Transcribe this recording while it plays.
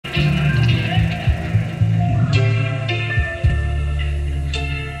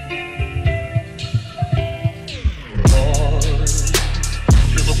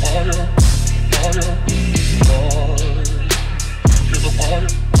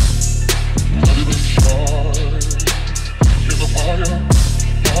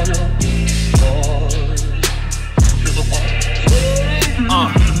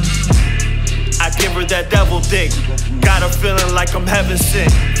gold dig. Got her feeling like I'm heaven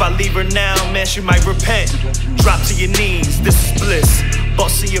sent. If I leave her now, man, she might repent. Drop to your knees, this is bliss.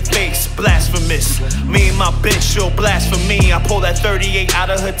 Bust in your face, blasphemous. Me and my bitch, she'll blasphemy. I pull that 38 out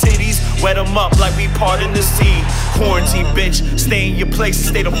of her titties, wet them up like we part in the sea. Quarantine, bitch, stay in your place and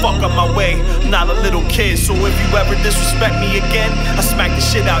stay the fuck out my way. I'm not a little kid, so if you ever disrespect me again, I smack the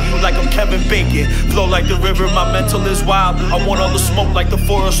shit out you like I'm Kevin Bacon. Flow like the river, my mental is wild. I want all the smoke like the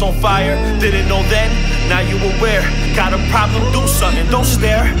forest on fire. Didn't know then, now you aware. Got a problem, do something, don't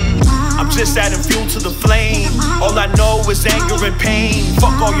stare. I'm just adding fuel to the flame. All I know is anger and pain.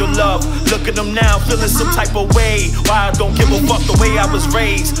 Fuck all your love, look at them now, feeling some type of way. Why I don't give a fuck the way I was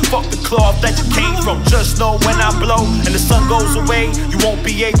raised. Fuck the cloth that you came from. Just know when I blow and the sun goes away, you won't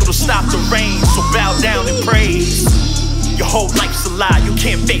be able to stop the rain. So bow down and praise. Your whole life's a lie, you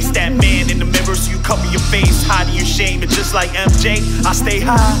can't face that man in the mirror, so you cover your face, hiding your shame. And just like MJ, I stay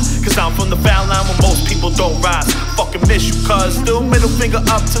high, cause I'm from the foul line where most people don't rise. Fucking miss you, cuz still middle finger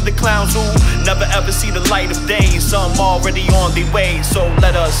up to the clowns who never ever see the light of day. Some already on their way, so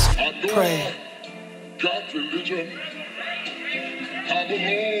let us pray. Got religion, I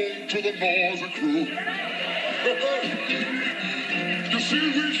belong to the Mars crew. You see,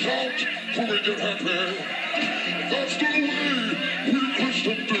 we shout when we get happy. That's the way we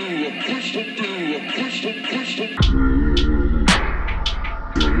Christian do, Christian do,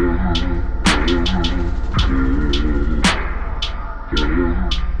 Christian.